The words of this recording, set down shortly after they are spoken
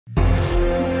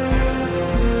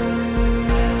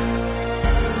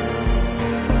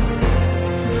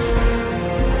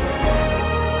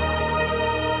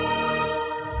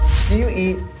Do you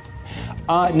eat?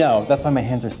 No, that's why my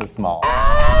hands are so small.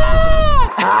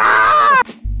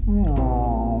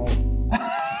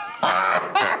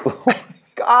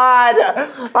 God!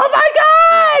 Oh my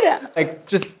God! Like,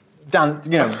 just down,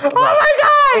 you know. Oh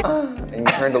my God! And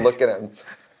you turn to look at him.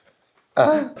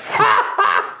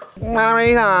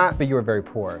 Marina. But you were very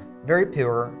poor. Very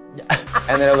pure. Yeah.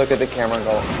 And then I look at the camera and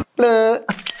go, bleh.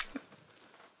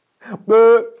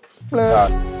 Bleh. Bleh.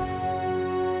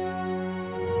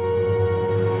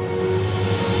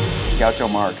 Gaucho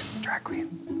Marks, drag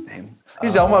queen name.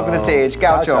 Please don't welcome to the stage,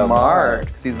 Gaucho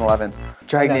Marks, season 11.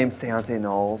 Drag name Seance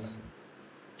Knowles.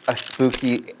 A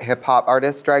spooky hip hop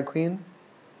artist, drag queen.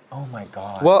 Oh my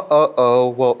God.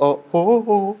 Whoa,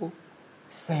 whoa.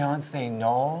 Seance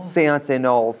Knowles? Seance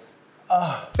Knowles.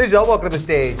 Please don't welcome to the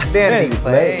stage, Vanity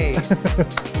Plays.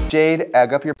 Jade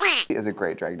Egg Up Your is a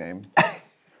great drag name.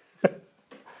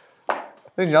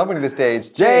 Please welcome to the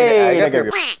stage, Jade Egg Up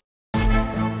Your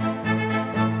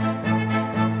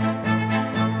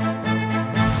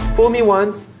Fool me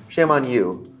once, shame on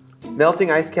you. Melting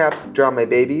ice caps, drown my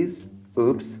babies.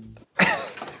 Oops.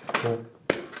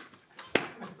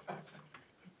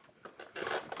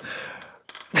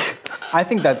 I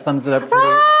think that sums it up pretty.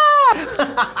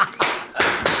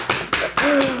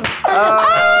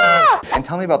 And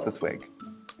tell me about this wig.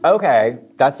 Okay,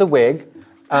 that's a wig.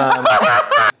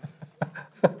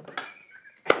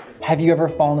 Have you ever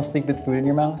fallen asleep with food in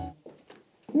your mouth?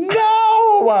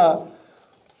 No!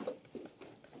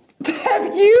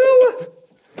 Have you?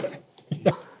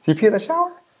 Yeah. Do you pee in the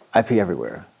shower? I pee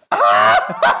everywhere.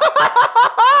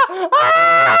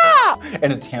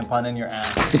 And a tampon in your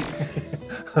ass.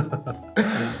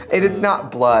 And it's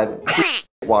not blood, it's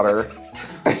water.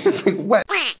 It's just like wet.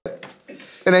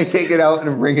 And I take it out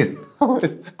and bring it out.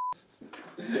 Do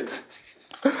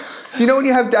you know when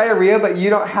you have diarrhea but you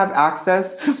don't have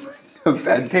access to a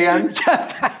bedpan?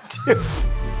 Yes, I do.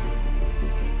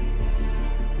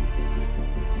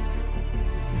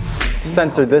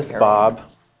 Censor this, Bob.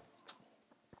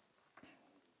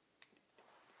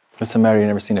 What's the matter? You've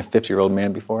never seen a 50-year-old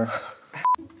man before?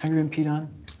 Have you been peed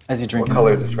on? As you drink? What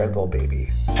color is this Red Bull,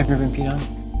 baby? Have you ever been peed on?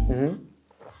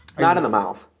 Mm-hmm. Not in the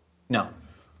mouth. No.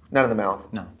 Not in the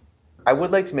mouth? No. I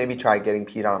would like to maybe try getting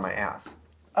peed on my ass.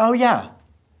 Oh, yeah.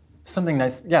 Something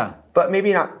nice, yeah. But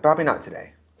maybe not, probably not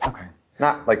today. Okay.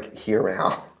 Not like here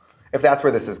now. If that's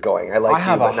where this is going. I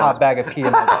have a hot bag of pee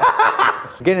in my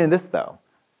bag. Getting into this, though.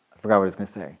 I forgot what I was going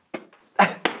to say.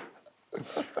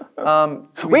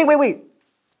 Wait.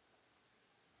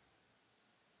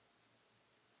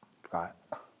 Forgot.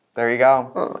 There you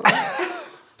go.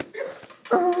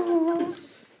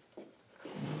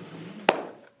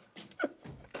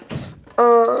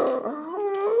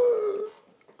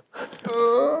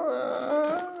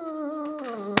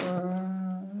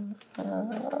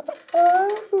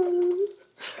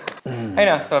 I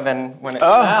know, so then when it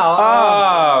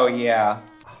oh yeah.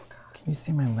 Can you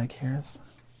see my leg hairs?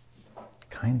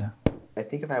 Kinda. I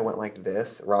think if I went like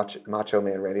this, Macho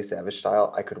Man Randy Savage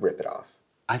style, I could rip it off.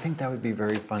 I think that would be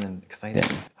very fun and exciting.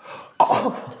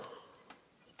 Oh.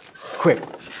 Quick.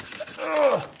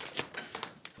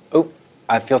 Oh,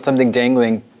 I feel something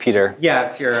dangling, Peter. Yeah,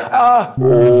 it's your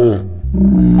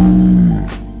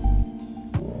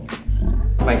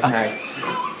like neck.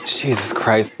 Jesus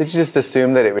Christ. Did you just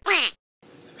assume that it would?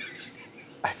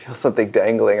 I feel something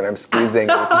dangling and I'm squeezing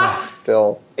it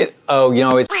still. Oh, you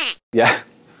know, it's, yeah,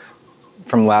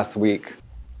 from last week.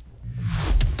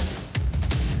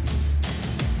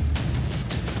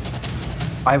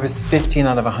 I was 15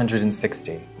 out of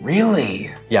 160.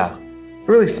 Really? Yeah.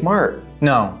 Really smart.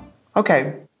 No.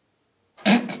 Okay.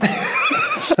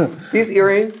 These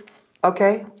earrings,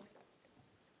 okay.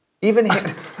 Even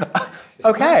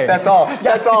Okay. That's all.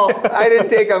 That's all. I didn't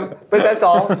take them, but that's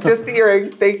all. Just the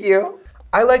earrings. Thank you.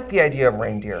 I like the idea of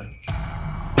reindeer.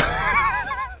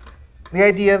 The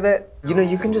idea of it, you know,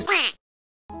 you can just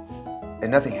and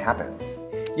nothing happens.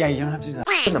 Yeah, you don't have to do that.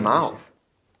 In the mouth.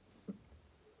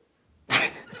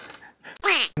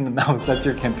 In the mouth, that's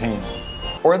your campaign.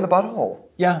 Or in the butthole.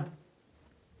 Yeah.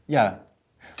 Yeah.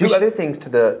 Do other things to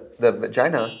the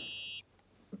vagina.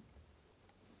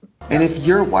 And if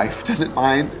your wife doesn't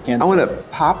mind, I want to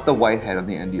pop the white head on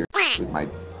the end of your with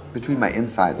between my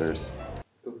incisors.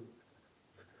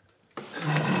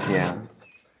 Yeah.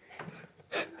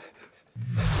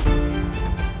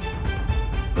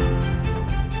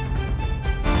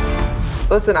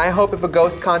 Listen, I hope if a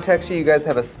ghost contacts you, you guys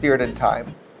have a spirited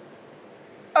time.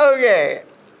 Okay.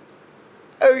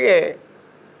 Okay.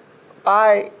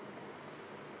 Bye.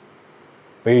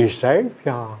 Be safe,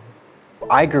 y'all.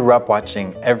 I grew up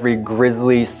watching every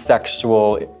grisly,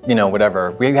 sexual, you know,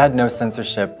 whatever. We had no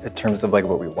censorship in terms of like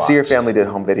what we watched. So your family did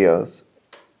home videos.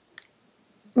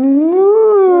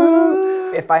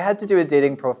 If I had to do a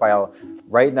dating profile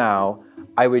right now,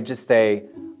 I would just say,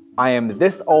 I am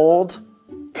this old,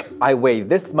 I weigh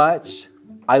this much,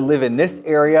 I live in this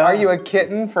area. Are you a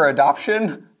kitten for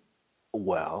adoption?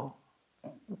 Well.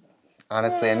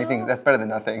 Honestly, anything, that's better than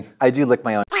nothing. I do lick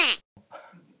my own.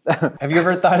 Have you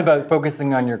ever thought about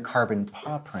focusing on your carbon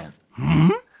paw print?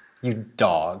 You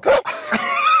dog.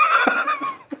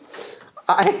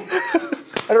 I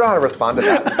don't know how to respond to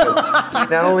that because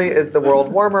not only is the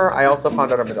world warmer, I also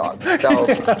found out I'm a dog. So,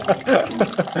 do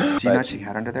you know what she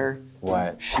had under there?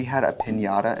 What? She had a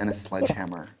piñata and a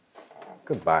sledgehammer.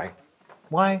 Goodbye.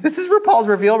 Why? This is RuPaul's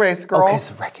reveal race, girl. Okay,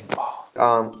 it's a wrecking ball.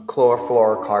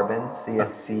 Chlorofluorocarbons,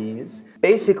 CFCs,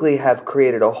 basically have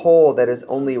created a hole that is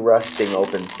only rusting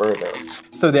open further.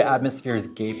 So the atmosphere is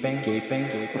gaping.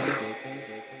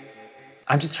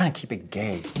 I'm just trying to keep it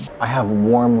gay. I have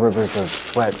warm rivers of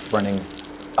sweat running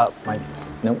up my,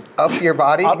 Up your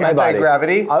body? Up my body.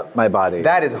 Anti-gravity? Up my body.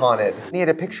 That is haunted. He had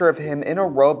a picture of him in a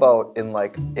rowboat in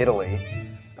like Italy.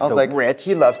 I was So like, rich.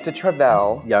 He loves to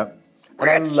travel. Yep. And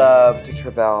I love to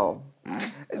travel.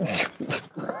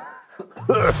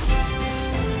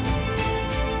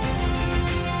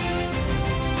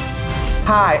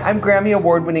 Hi, I'm Grammy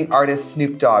Award-winning artist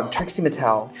Snoop Dogg, Trixie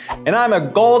Mattel. And I'm a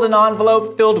golden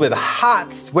envelope filled with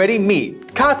hot, sweaty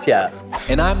meat, Katya.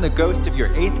 And I'm the ghost of your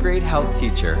 8th grade health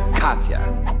teacher, Katya.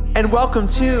 And welcome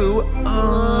to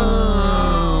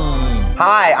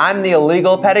Hi, I'm the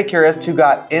illegal pedicurist who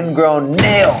got ingrown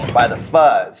nailed by the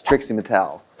fuzz, Trixie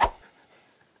Mattel.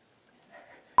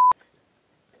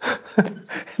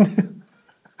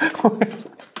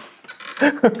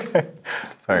 Okay,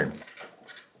 sorry.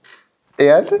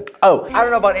 Yes? Oh. I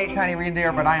don't know about 8 tiny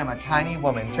reindeer, but I am a tiny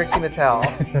woman, Trixie Mattel.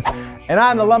 And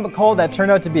I'm the lump of coal that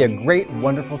turned out to be a great,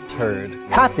 wonderful turd,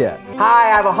 Katya. Hi,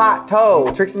 I have a hot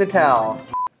toe, Trixie Mattel.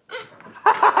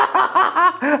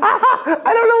 I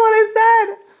don't know what I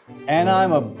said. And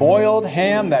I'm a boiled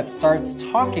ham that starts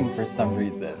talking for some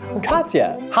reason,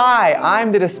 Katya. Hi,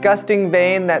 I'm the disgusting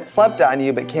vein that slept on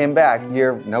you but came back.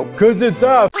 You're, nope. Cause it's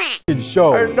our f***ing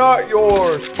show. And not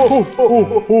yours.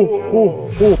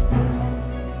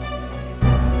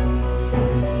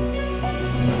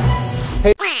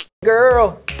 Hey,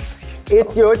 girl,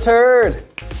 it's your turn.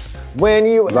 When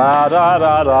you da da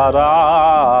da da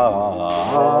da.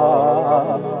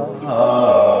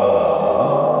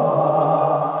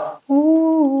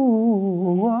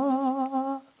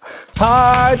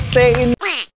 Hard Satan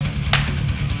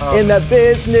in the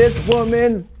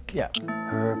businesswoman's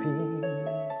herpes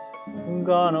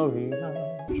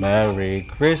gonorrhea. Merry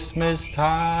Christmas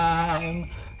time.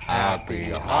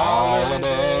 Happy holidays.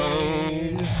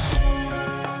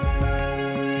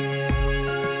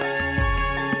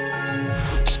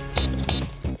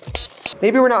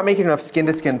 Maybe we're not making enough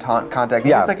skin-to-skin contact.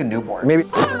 Maybe it's like a newborn. Maybe.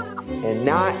 And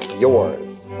not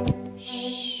yours.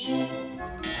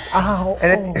 Ow.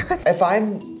 And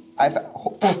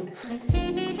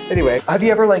anyway, have you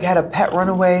ever like had a pet run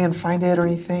away and find it or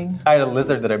anything? I had a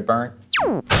lizard that I burnt.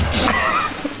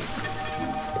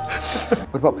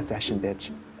 What about possession,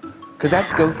 bitch? Because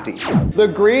that's ghosty. The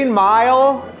Green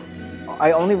Mile?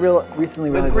 I only recently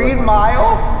realized. The Green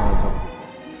Mile?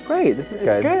 Great, this is good.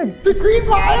 It's good. The Green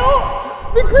Mile?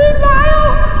 The Green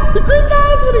Mile? The Green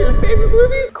Mile is one of your favorite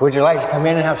movies? Would you like to come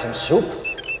in and have some soup?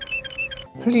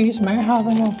 Please, may I have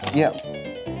them? Yeah.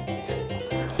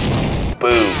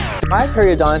 Boobs. My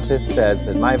periodontist says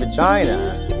that my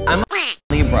vagina. I'm a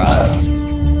Libra.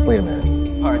 Wait a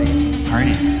minute. Party.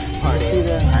 Party. Party.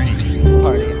 Party.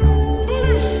 Party.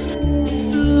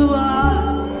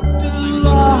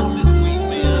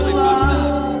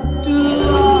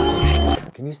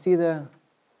 Can you see the?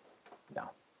 No.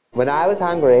 When I was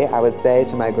hungry, I would say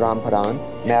to my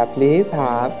grandparents, may I please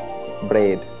have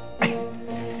bread?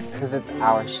 Because it's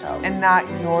our show. And not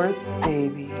yours,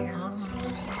 baby.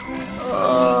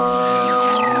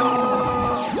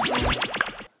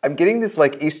 I'm getting this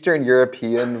like Eastern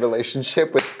European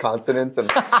relationship with consonants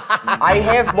and I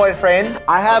have boyfriend.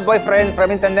 I have boyfriend from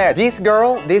internet. This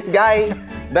girl, this guy,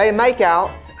 they make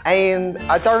out and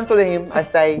I turn to him, I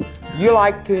say, you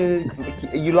like to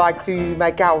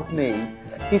make out with me?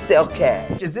 He said, okay.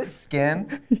 Is this skin?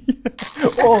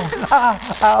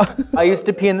 I used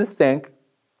to pee in the sink.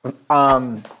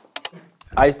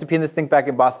 I used to pee in the sink back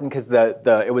in Boston because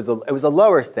it was a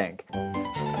lower sink.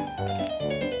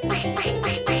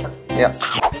 Yeah.